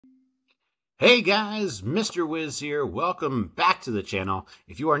Hey guys, Mr. Wiz here. Welcome back to the channel.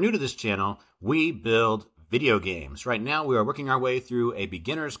 If you are new to this channel, we build video games. Right now we are working our way through a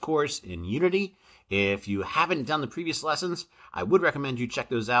beginner's course in Unity. If you haven't done the previous lessons, I would recommend you check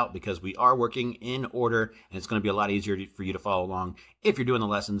those out because we are working in order and it's going to be a lot easier for you to follow along if you're doing the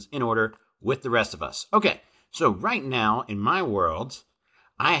lessons in order with the rest of us. Okay, so right now in my world,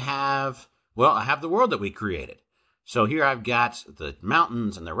 I have the world that we created. So here I've got the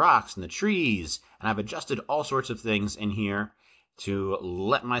mountains and the rocks and the trees, and I've adjusted all sorts of things in here to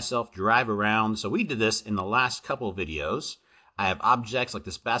let myself drive around. So we did this in the last couple videos. I have objects like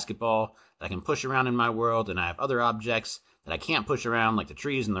this basketball that I can push around in my world, and I have other objects that I can't push around like the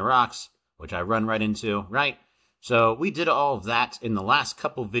trees and the rocks, which I run right into, right? So we did all of that in the last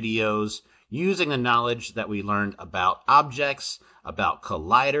couple videos using the knowledge that we learned about objects, about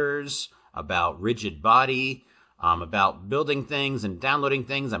colliders, about rigid body, about building things and downloading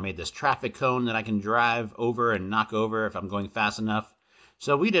things. I made this traffic cone that I can drive over and knock over if I'm going fast enough.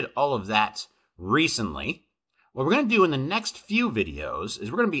 So we did all of that recently. What we're going to do in the next few videos is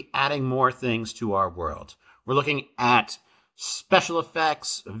we're going to be adding more things to our world. We're looking at special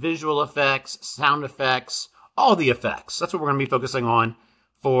effects, visual effects, sound effects, all the effects. That's what we're going to be focusing on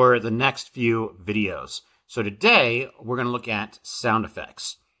for the next few videos. So today we're going to look at sound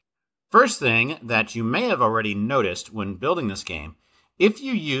effects. First thing that you may have already noticed when building this game, if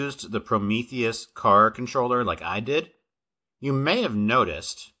you used the Prometheus car controller like I did, you may have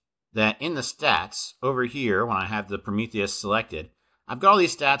noticed that in the stats over here, when I have the Prometheus selected, I've got all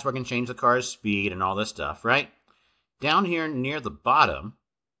these stats where I can change the car's speed and all this stuff, right? Down here near the bottom,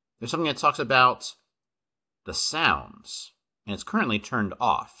 there's something that talks about the sounds, and it's currently turned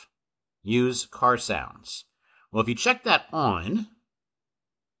off. Use car sounds. Well, if you check that on,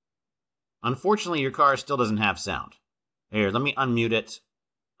 unfortunately, your car still doesn't have sound. Here, let me unmute it.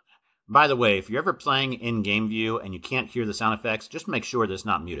 By the way, if you're ever playing in game view and you can't hear the sound effects, just make sure that it's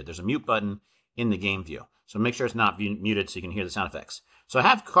not muted. There's a mute button in the game view. So make sure it's not muted so you can hear the sound effects. So I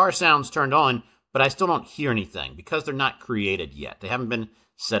have car sounds turned on, but I still don't hear anything because they're not created yet. They haven't been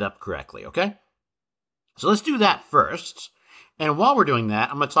set up correctly, okay? So let's do that first. And while we're doing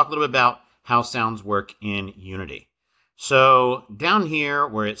that, I'm going to talk a little bit about how sounds work in Unity. So down here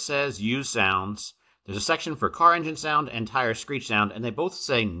where it says use sounds, there's a section for car engine sound and tire screech sound, and they both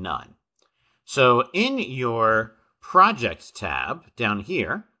say none. So in your project tab down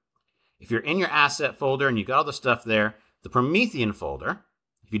here, if you're in your asset folder and you got all the stuff there, the Promethean folder,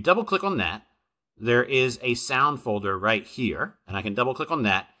 if you double click on that, there is a sound folder right here, and I can double click on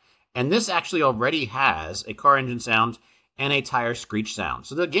that, and this actually already has a car engine sound and a tire screech sound.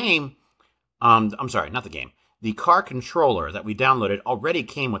 So the game, the car controller that we downloaded already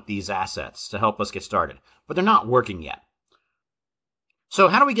came with these assets to help us get started, but they're not working yet. So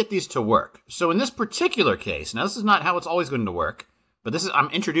how do we get these to work? So in this particular case, now this is not how it's always going to work, but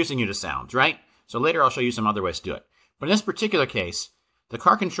I'm introducing you to sounds, right? So later I'll show you some other ways to do it. But in this particular case, the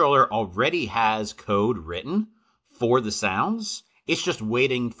car controller already has code written for the sounds. It's just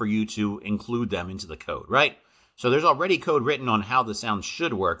waiting for you to include them into the code, right? So there's already code written on how the sounds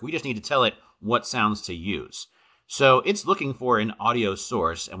should work. We just need to tell it what sounds to use. So it's looking for an audio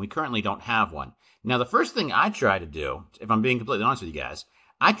source, and we currently don't have one. Now, the first thing I try to do, if I'm being completely honest with you guys,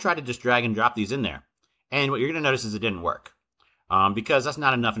 I try to just drag and drop these in there. And what you're going to notice is it didn't work because that's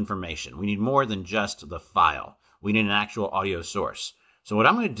not enough information. We need more than just the file. We need an actual audio source. So what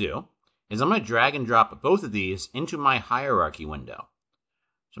I'm going to do is I'm going to drag and drop both of these into my hierarchy window.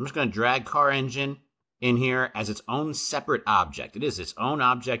 So I'm just going to drag car engine in here as its own separate object. It is its own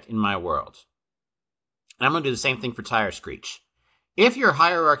object in my world. And I'm going to do the same thing for tire screech. If your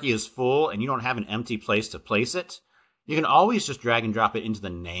hierarchy is full and you don't have an empty place to place it, you can always just drag and drop it into the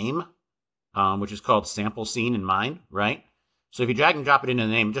name, which is called sample scene in mine, right? So if you drag and drop it into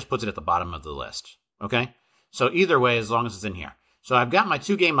the name, it just puts it at the bottom of the list, okay? So either way, as long as it's in here. So I've got my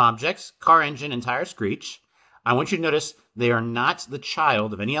two game objects, car engine and tire screech. I want you to notice they are not the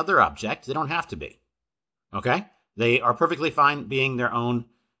child of any other object. They don't have to be, okay? They are perfectly fine being their own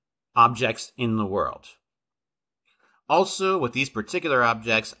objects in the world. Also, with these particular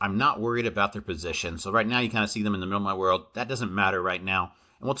objects, I'm not worried about their position. So right now, you kind of see them in the middle of my world. That doesn't matter right now.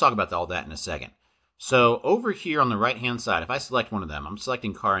 And we'll talk about all that in a second. So over here on the right-hand side, if I select one of them, I'm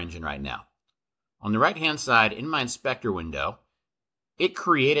selecting car engine right now. On the right-hand side, in my inspector window, it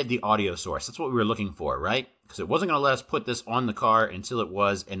created the audio source. That's what we were looking for, right? Because it wasn't going to let us put this on the car until it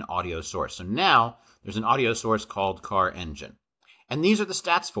was an audio source. So now, there's an audio source called car engine. And these are the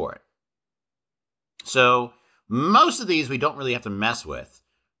stats for it. So most of these we don't really have to mess with,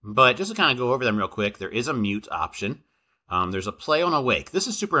 but just to kind of go over them real quick, there is a mute option. There's a play on awake. This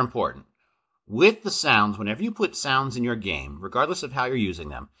is super important. with the sounds, whenever you put sounds in your game, regardless of how you're using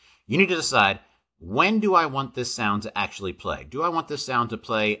them, you need to decide, when do I want this sound to actually play? Do I want this sound to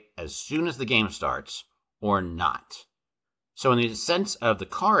play as soon as the game starts or not? So in the sense of the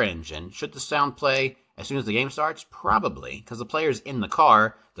car engine, should the sound play as soon as the game starts? Probably, because the player's in the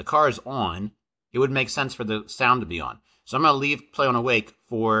car is on, it would make sense for the sound to be on. So I'm going to leave Play on Awake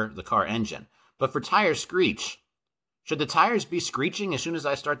for the car engine. But for tire screech, should the tires be screeching as soon as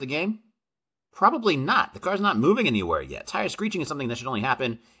I start the game? Probably not. The car's not moving anywhere yet. Tire screeching is something that should only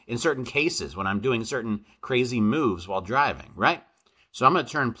happen in certain cases when I'm doing certain crazy moves while driving, right? So I'm going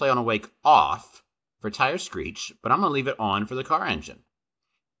to turn Play on Awake off for tire screech, but I'm going to leave it on for the car engine.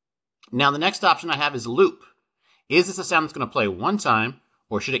 Now, the next option I have is loop. Is this a sound that's going to play one time,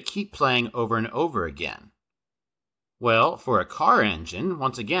 or should it keep playing over and over again? Well, for a car engine,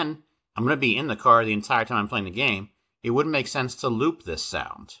 once again, I'm going to be in the car the entire time I'm playing the game. It wouldn't make sense to loop this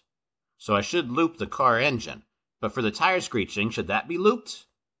sound. So I should loop the car engine. But for the tire screeching, should that be looped?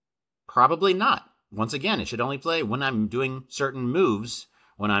 Probably not. Once again, it should only play when I'm doing certain moves,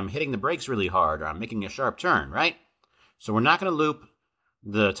 when I'm hitting the brakes really hard or I'm making a sharp turn, right? So we're not going to loop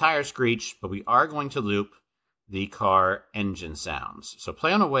the tire screech, but we are going to loop the car engine sounds. So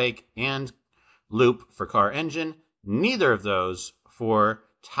Play on Awake and loop for car engine, neither of those for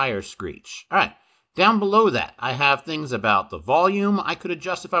tire screech. All right. Down below that, I have things about the volume I could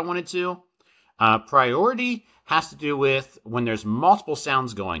adjust if I wanted to. Priority has to do with when there's multiple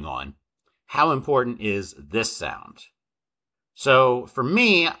sounds going on, how important is this sound? So for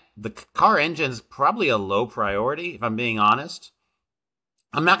me, the car engine's probably a low priority, if I'm being honest.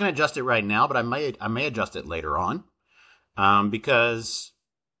 I'm not going to adjust it right now, but I may adjust it later on. Because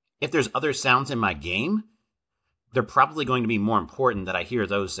if there's other sounds in my game, they're probably going to be more important that I hear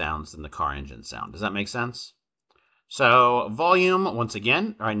those sounds than the car engine sound. Does that make sense? So volume, once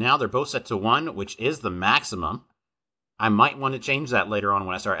again, right now they're both set to 1, which is the maximum. I might want to change that later on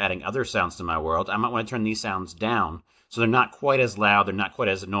when I start adding other sounds to my world. I might want to turn these sounds down so they're not quite as loud, they're not quite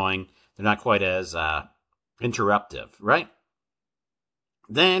as annoying, they're not quite as interruptive, right?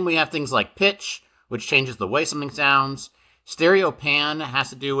 Then we have things like pitch, which changes the way something sounds. Stereo pan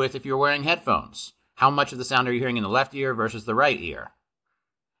has to do with if you're wearing headphones. How much of the sound are you hearing in the left ear versus the right ear?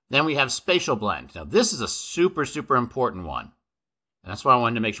 Then we have spatial blend. Now, this is a super, super important one. And that's why I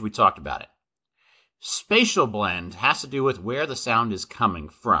wanted to make sure we talked about it. Spatial blend has to do with where the sound is coming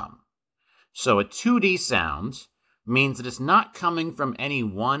from. So a 2D sound means that it's not coming from any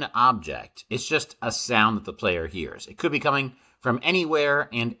one object. It's just a sound that the player hears. It could be coming from anywhere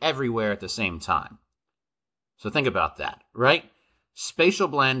and everywhere at the same time. So think about that, right? Spatial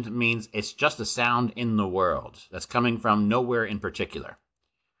blend means it's just a sound in the world that's coming from nowhere in particular.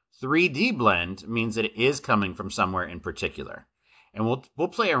 3D blend means that it is coming from somewhere in particular. And we'll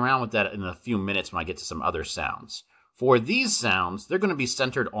play around with that in a few minutes when I get to some other sounds. For these sounds, they're going to be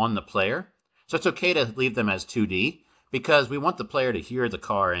centered on the player. So it's okay to leave them as 2D because we want the player to hear the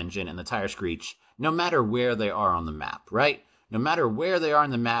car engine and the tire screech no matter where they are on the map, right? No matter where they are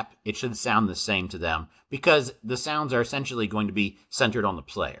on the map, it should sound the same to them because the sounds are essentially going to be centered on the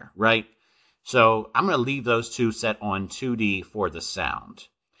player, right? So I'm going to leave those two set on 2D for the sound.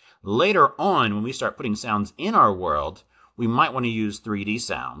 Later on, when we start putting sounds in our world, we might want to use 3D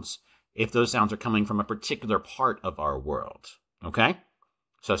sounds if those sounds are coming from a particular part of our world, okay?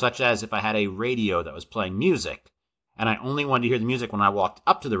 So such as if I had a radio that was playing music, and I only wanted to hear the music when I walked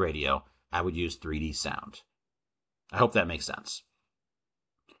up to the radio, I would use 3D sound. I hope that makes sense.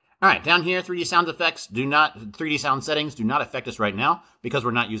 All right, down here, 3D sound effects 3D sound settings do not affect us right now because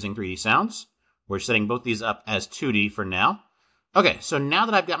we're not using 3D sounds. We're setting both these up as 2D for now. Okay, so now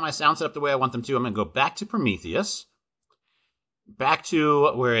that I've got my sound set up the way I want them to, I'm going to go back to Prometheus, back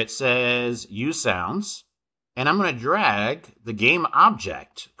to where it says Use Sounds, and I'm going to drag the game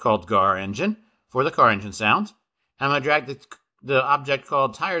object called Car Engine for the car engine sound. And I'm going to drag the object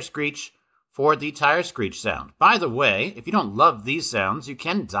called Tire Screech for the tire screech sound. By the way, if you don't love these sounds, you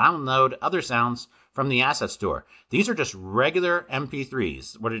can download other sounds from the asset store. These are just regular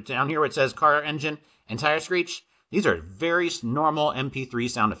MP3s. Down here where it says car engine and tire screech, these are very normal MP3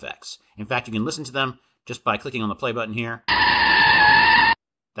 sound effects. In fact, you can listen to them just by clicking on the play button here.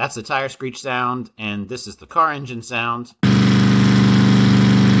 That's the tire screech sound, and this is the car engine sound.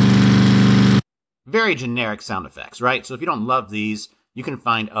 Very generic sound effects, right? So if you don't love these, you can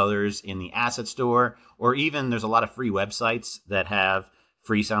find others in the asset store, or even there's a lot of free websites that have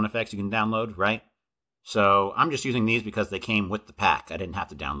free sound effects you can download, right? So I'm just using these because they came with the pack. I didn't have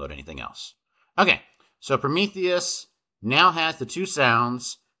to download anything else. Okay, so Prometheus now has the two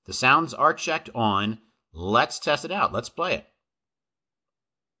sounds. The sounds are checked on. Let's test it out. Let's play it.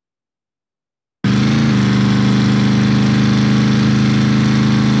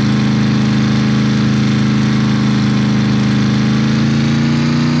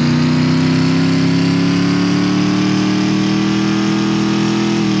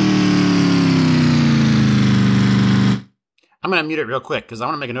 to mute it real quick because I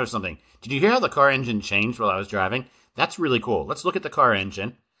want to make a note of something. Did you hear how the car engine changed while I was driving? That's really cool. Let's look at the car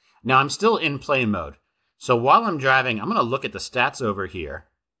engine. Now, I'm still in play mode. So while I'm driving, I'm going to look at the stats over here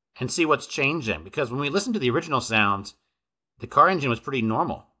and see what's changing. Because when we listen to the original sounds, the car engine was pretty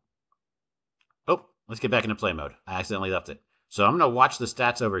normal. Oh, let's get back into play mode. I accidentally left it. So I'm going to watch the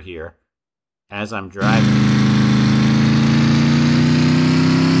stats over here as I'm driving.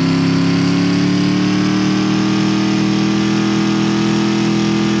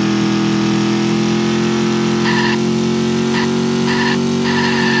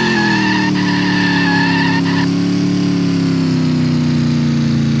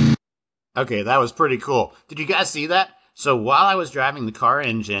 Okay, that was pretty cool. Did you guys see that? So while I was driving, the car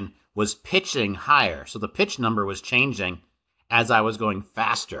engine was pitching higher. So the pitch number was changing as I was going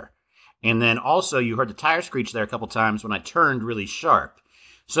faster. And then also you heard the tire screech there a couple times when I turned really sharp.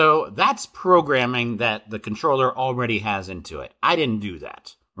 So that's programming that the controller already has into it. I didn't do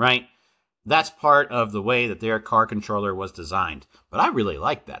that, right? That's part of the way that their car controller was designed. But I really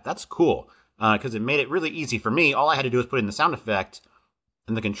like that. That's cool because it made it really easy for me. All I had to do was put in the sound effect,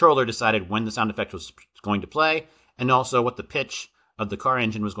 and the controller decided when the sound effect was going to play and also what the pitch of the car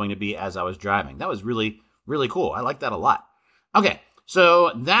engine was going to be as I was driving. That was really, really cool. I like that a lot. Okay,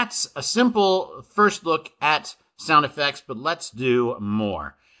 so that's a simple first look at sound effects, but let's do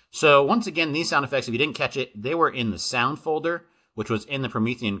more. So once again, these sound effects, if you didn't catch it, they were in the sound folder, which was in the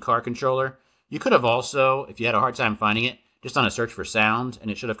Promethean car controller. You could have also, if you had a hard time finding it, just done a search for sound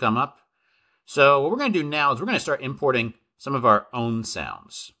and it should have come up. So what we're going to do now is we're going to start importing some of our own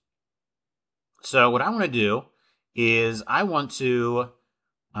sounds. So what I want to do is I want to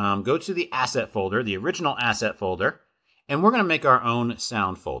go to the asset folder, the original asset folder, and we're going to make our own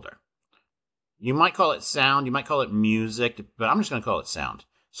sound folder. You might call it sound, you might call it music, but I'm just going to call it sound.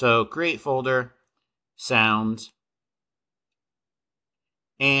 So create folder, sound,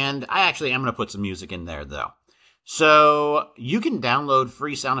 and I actually am going to put some music in there though. So you can download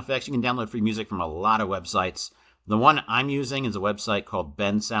free sound effects, you can download free music from a lot of websites. The one I'm using is a website called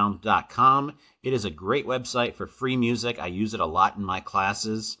bensound.com. It is a great website for free music. I use it a lot in my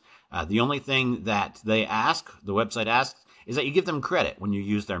classes. The only thing that the website asks, is that you give them credit when you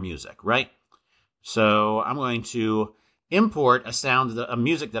use their music, right? So I'm going to import a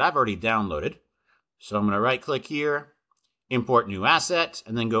music that I've already downloaded. So I'm going to right click here, import new asset,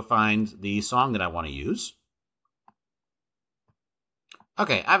 and then go find the song that I want to use.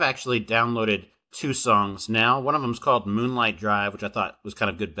 Okay, I've actually downloaded 2 songs now. One of them is called Moonlight Drive, which I thought was kind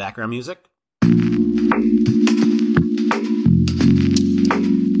of good background music.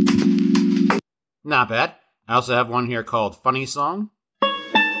 Not bad. I also have one here called Funny Song.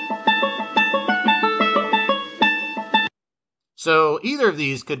 So either of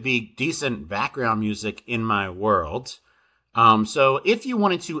these could be decent background music in my world. So if you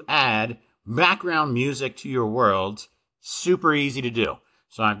wanted to add background music to your world, super easy to do.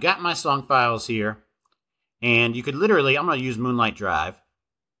 So I've got my song files here, and you could literally, I'm going to use Moonlight Drive.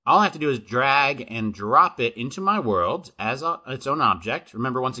 All I have to do is drag and drop it into my world as its own object.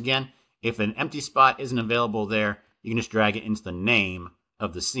 Remember, once again, if an empty spot isn't available there, you can just drag it into the name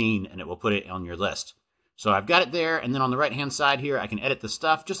of the scene, and it will put it on your list. So I've got it there, and then on the right-hand side here, I can edit the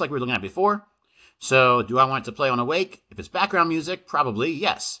stuff just like we were looking at before. So do I want it to play on awake? If it's background music, probably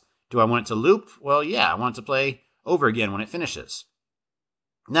yes. Do I want it to loop? Well, yeah, I want it to play over again when it finishes.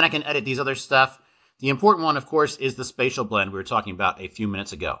 And then I can edit these other stuff. The important one, of course, is the spatial blend we were talking about a few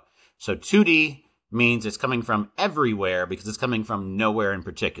minutes ago. So 2D means it's coming from everywhere because it's coming from nowhere in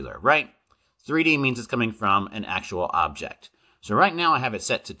particular, right? 3D means it's coming from an actual object. So right now I have it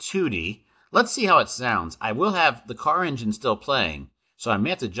set to 2D. Let's see how it sounds. I will have the car engine still playing, so I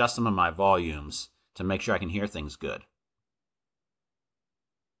may have to adjust some of my volumes to make sure I can hear things good.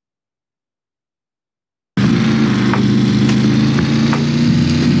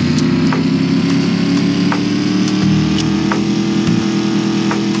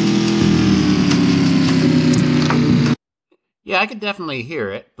 Yeah, I could definitely hear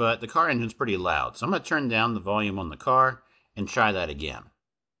it, but the car engine's pretty loud. So I'm going to turn down the volume on the car and try that again.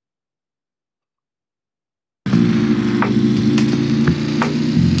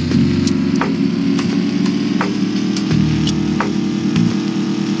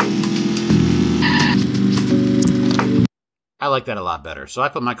 I like that a lot better. So I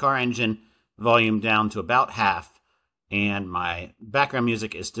put my car engine volume down to about half, and my background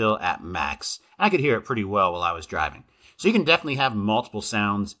music is still at max. I could hear it pretty well while I was driving. So you can definitely have multiple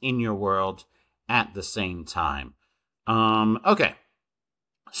sounds in your world at the same time. Okay,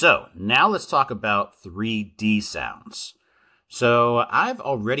 so now let's talk about 3D sounds. So I've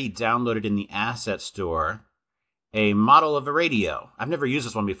already downloaded in the asset store a model of a radio. I've never used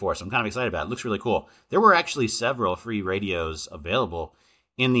this one before, so I'm kind of excited about it. It looks really cool. There were actually several free radios available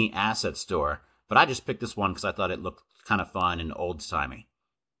in the asset store, but I just picked this one because I thought it looked kind of fun and old-timey.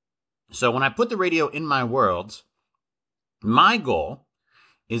 So when I put the radio in my world, my goal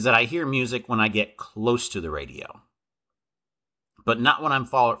is that I hear music when I get close to the radio, but not when I'm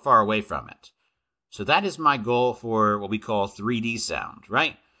far away from it. So that is my goal for what we call 3D sound,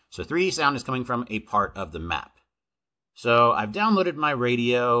 right? So 3D sound is coming from a part of the map. So I've downloaded my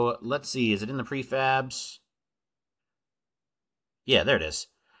radio. Let's see, is it in the prefabs? Yeah, there it is.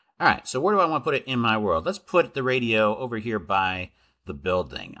 All right, so where do I want to put it in my world? Let's put the radio over here by the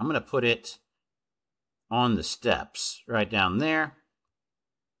building. I'm going to put it on the steps right down there.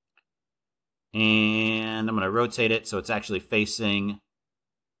 And I'm going to rotate it so it's actually facing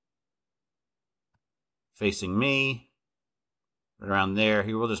me. Right around there.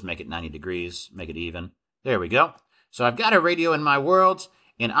 Here, we'll just make it 90 degrees, make it even. There we go. So I've got a radio in my world,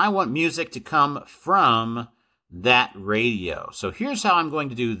 and I want music to come from that radio. So here's how I'm going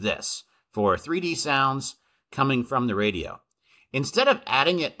to do this for 3D sounds coming from the radio. Instead of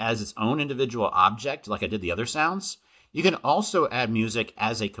adding it as its own individual object like I did the other sounds, you can also add music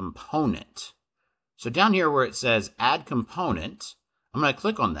as a component. So down here where it says Add Component, I'm going to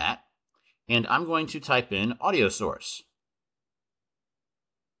click on that, and I'm going to type in audio source.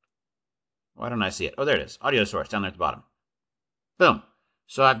 Why don't I see it? Oh, there it is. Audio source down there at the bottom. Boom.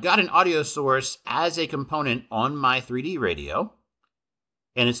 So I've got an audio source as a component on my 3D radio,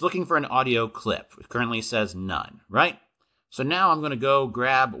 and it's looking for an audio clip. It currently says none, right? So now I'm going to go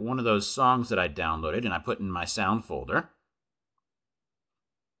grab one of those songs that I downloaded and I put in my sound folder.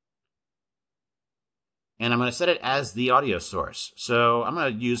 And I'm going to set it as the audio source. So I'm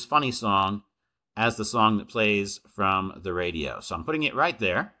going to use Funny Song as the song that plays from the radio. So I'm putting it right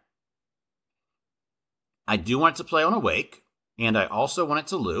there. I do want it to play on Awake, and I also want it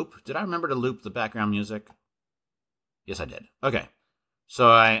to loop. Did I remember to loop the background music? Yes, I did. Okay. So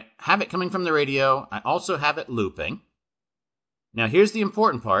I have it coming from the radio. I also have it looping. Now here's the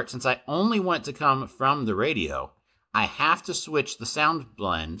important part. Since I only want it to come from the radio, I have to switch the sound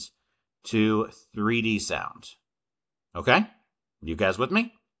blend to 3D sound. Okay? You guys with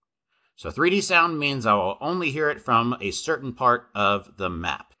me? So 3D sound means I will only hear it from a certain part of the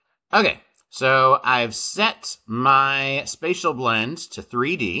map. Okay, so I've set my spatial blend to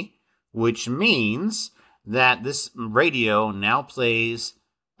 3D, which means that this radio now plays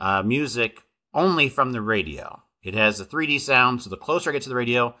music only from the radio. It has a 3D sound, so the closer I get to the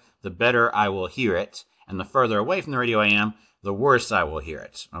radio, the better I will hear it. And the further away from the radio I am, the worse I will hear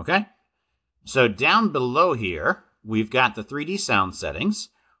it. Okay? So down below here, we've got the 3D sound settings,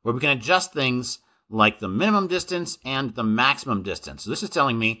 where we can adjust things like the minimum distance and the maximum distance. So this is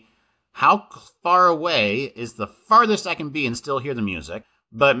telling me how far away is the farthest I can be and still hear the music.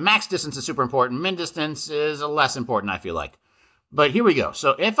 But max distance is super important. Min distance is less important, I feel like. But here we go.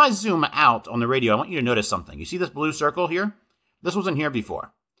 So if I zoom out on the radio, I want you to notice something. You see this blue circle here? This wasn't here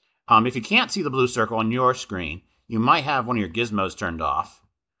before. If you can't see the blue circle on your screen, you might have one of your gizmos turned off.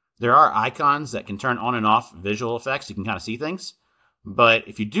 There are icons that can turn on and off visual effects. You can kind of see things. But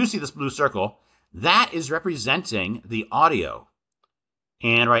if you do see this blue circle, that is representing the audio.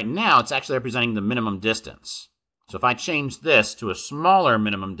 And right now, it's actually representing the minimum distance. So if I change this to a smaller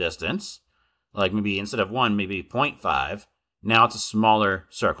minimum distance, like maybe instead of 1, maybe 0.5, now it's a smaller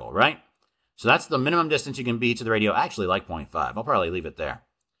circle, right? So that's the minimum distance you can be to the radio, actually like 0.5. I'll probably leave it there.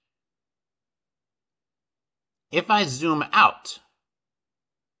 If I zoom out,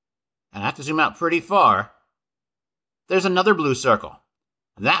 and I have to zoom out pretty far, there's another blue circle.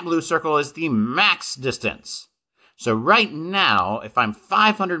 That blue circle is the max distance. So right now, if I'm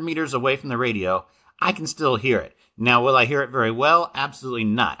 500 meters away from the radio, I can still hear it. Now, will I hear it very well? Absolutely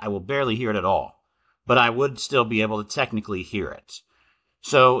not. I will barely hear it at all. But I would still be able to technically hear it.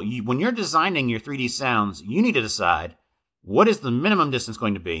 So when you're designing your 3D sounds, you need to decide what is the minimum distance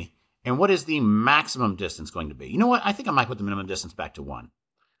going to be and what is the maximum distance going to be. You know what? I think I might put the minimum distance back to 1.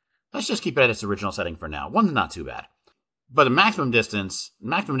 Let's just keep it at its original setting for now. 1's not too bad. But the maximum distance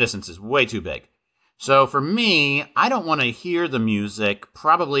is way too big. So for me, I don't want to hear the music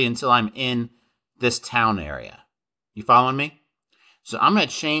probably until I'm in this town area. You following me? So I'm going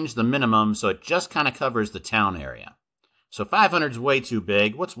to change the minimum so it just kind of covers the town area. So 500 is way too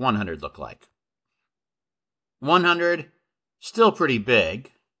big. What's 100 look like? 100, still pretty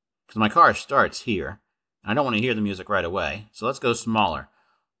big, because my car starts here. I don't want to hear the music right away, so let's go smaller.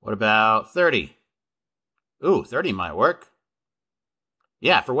 What about 30? Ooh, 30 might work.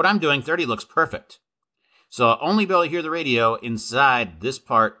 Yeah, for what I'm doing, 30 looks perfect. So I'll only be able to hear the radio inside this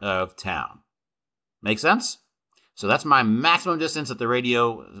part of town. Make sense? So that's my maximum distance that the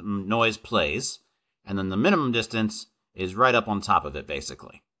radio noise plays. And then the minimum distance is right up on top of it,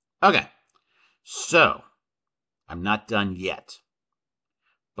 basically. Okay, so I'm not done yet.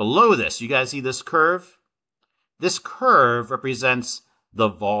 Below this, you guys see this curve? This curve represents the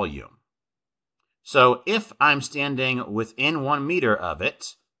volume. So if I'm standing within 1 meter of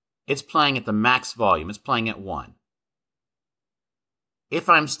it, it's playing at the max volume. It's playing at 1. If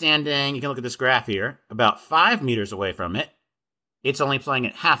I'm standing, you can look at this graph here, about 5 meters away from it, it's only playing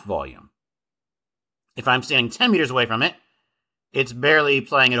at half volume. If I'm standing 10 meters away from it, it's barely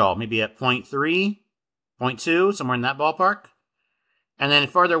playing at all, maybe at 0.3, 0.2, somewhere in that ballpark. And then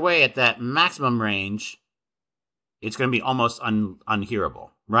farther away at that maximum range, it's going to be almost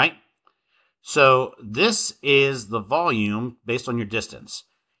unhearable, right? So this is the volume based on your distance.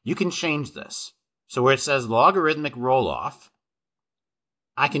 You can change this. So where it says logarithmic roll-off,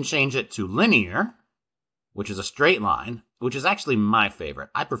 I can change it to linear, which is a straight line, which is actually my favorite.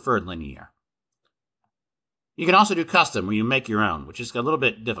 I prefer linear. You can also do custom, where you make your own, which is a little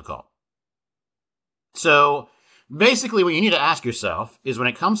bit difficult. So basically what you need to ask yourself is, when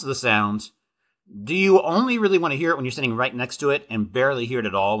it comes to the sounds, do you only really want to hear it when you're sitting right next to it and barely hear it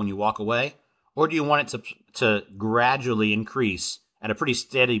at all when you walk away? Or do you want it to gradually increase at a pretty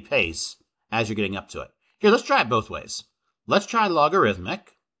steady pace as you're getting up to it? Here, let's try it both ways. Let's try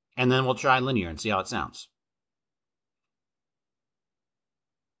logarithmic, and then we'll try linear and see how it sounds.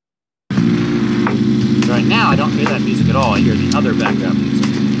 So right now, I don't hear that music at all. I hear the other background music.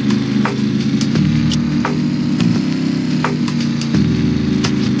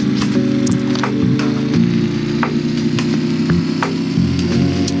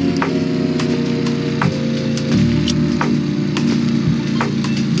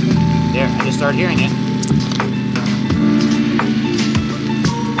 There, I just started hearing it.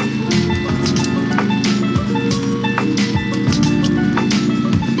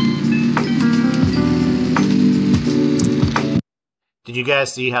 Did you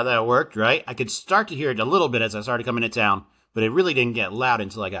guys see how that worked, right? I could start to hear it a little bit as I started coming to town, but it really didn't get loud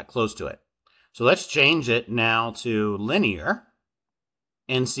until I got close to it. So let's change it now to linear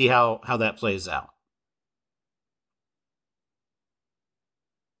and see how that plays out.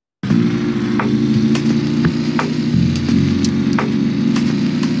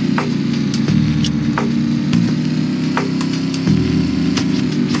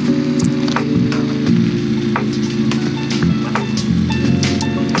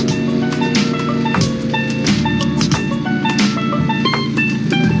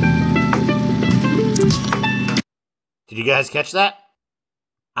 Did you guys catch that?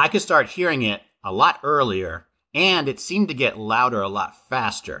 I could start hearing it a lot earlier, and it seemed to get louder a lot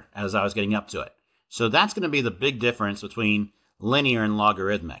faster as I was getting up to it. So that's going to be the big difference between linear and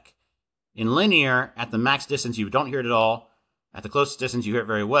logarithmic. In linear, at the max distance, you don't hear it at all. At the closest distance, you hear it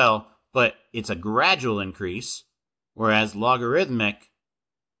very well, but it's a gradual increase, whereas logarithmic,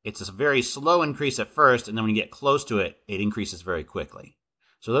 it's a very slow increase at first, and then when you get close to it, it increases very quickly.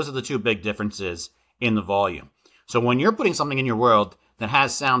 So those are the two big differences in the volume. So when you're putting something in your world that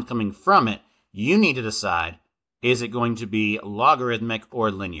has sound coming from it, you need to decide, is it going to be logarithmic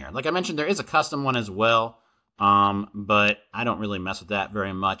or linear? Like I mentioned, there is a custom one as well, but I don't really mess with that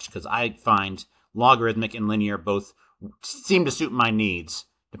very much because I find logarithmic and linear both seem to suit my needs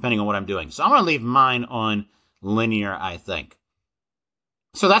depending on what I'm doing. So I'm going to leave mine on linear, I think.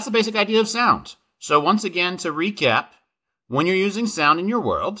 So that's the basic idea of sound. So once again, to recap, when you're using sound in your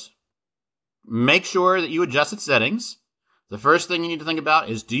world, make sure that you adjust its settings. The first thing you need to think about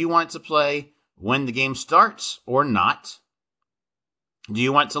is, do you want it to play when the game starts or not? Do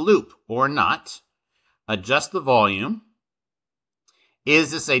you want it to loop or not? Adjust the volume. Is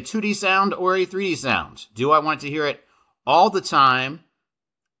this a 2D sound or a 3D sound? Do I want to hear it all the time,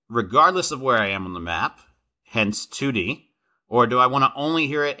 regardless of where I am on the map, hence 2D? Or do I want to only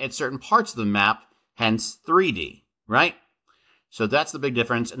hear it at certain parts of the map, hence 3D, right? So that's the big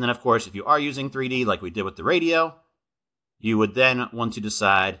difference. And then, of course, if you are using 3D like we did with the radio, you would then want to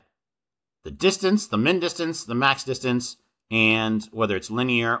decide the distance, the min distance, the max distance, and whether it's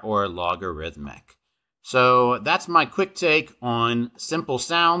linear or logarithmic. So that's my quick take on simple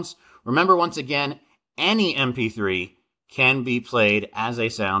sounds. Remember, once again, any MP3 can be played as a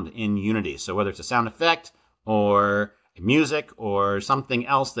sound in Unity. So whether it's a sound effect or music or something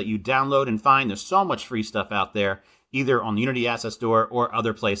else that you download and find, there's so much free stuff out there, either on the Unity Asset Store or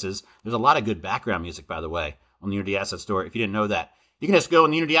other places. There's a lot of good background music, by the way, on the Unity Asset Store, if you didn't know that. You can just go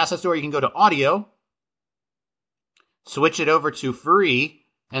in the Unity Asset Store, you can go to Audio, switch it over to free,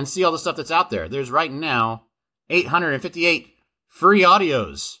 and see all the stuff that's out there. There's right now 858 free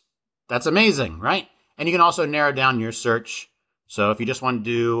audios. That's amazing, right? And you can also narrow down your search. So if you just want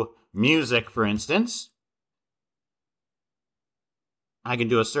to do music, for instance, I can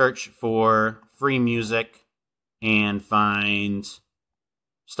do a search for free music and find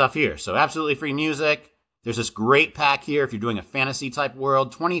stuff here. So absolutely free music. There's this great pack here if you're doing a fantasy type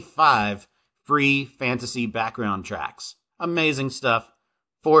world, 25 free fantasy background tracks. Amazing stuff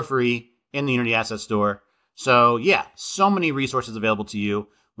for free in the Unity Asset Store. So yeah, so many resources available to you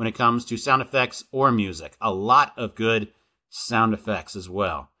when it comes to sound effects or music. A lot of good sound effects as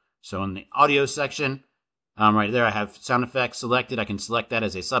well. So in the audio section, right there, I have sound effects selected. I can select that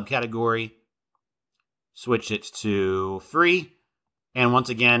as a subcategory, switch it to free, and once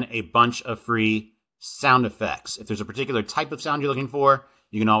again, a bunch of free sound effects. If there's a particular type of sound you're looking for,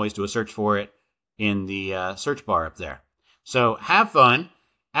 you can always do a search for it in the search bar up there. So have fun.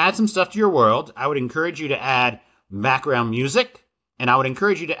 Add some stuff to your world. I would encourage you to add background music, and I would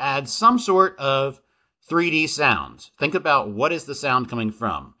encourage you to add some sort of 3D sound. Think about what is the sound coming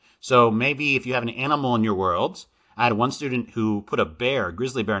from. So maybe if you have an animal in your world, I had one student who put a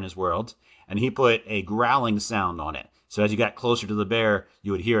grizzly bear in his world, and he put a growling sound on it. So as you got closer to the bear,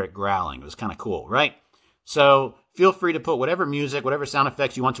 you would hear it growling. It was kind of cool, right? So feel free to put whatever music, whatever sound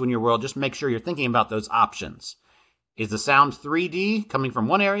effects you want to in your world. Just make sure you're thinking about those options. Is the sound 3D coming from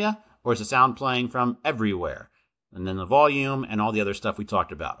one area, or is the sound playing from everywhere? And then the volume and all the other stuff we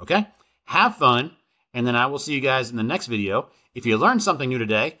talked about, okay? Have fun, and then I will see you guys in the next video. If you learned something new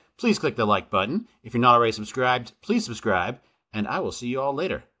today, please click the like button. If you're not already subscribed, please subscribe, and I will see you all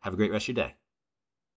later. Have a great rest of your day.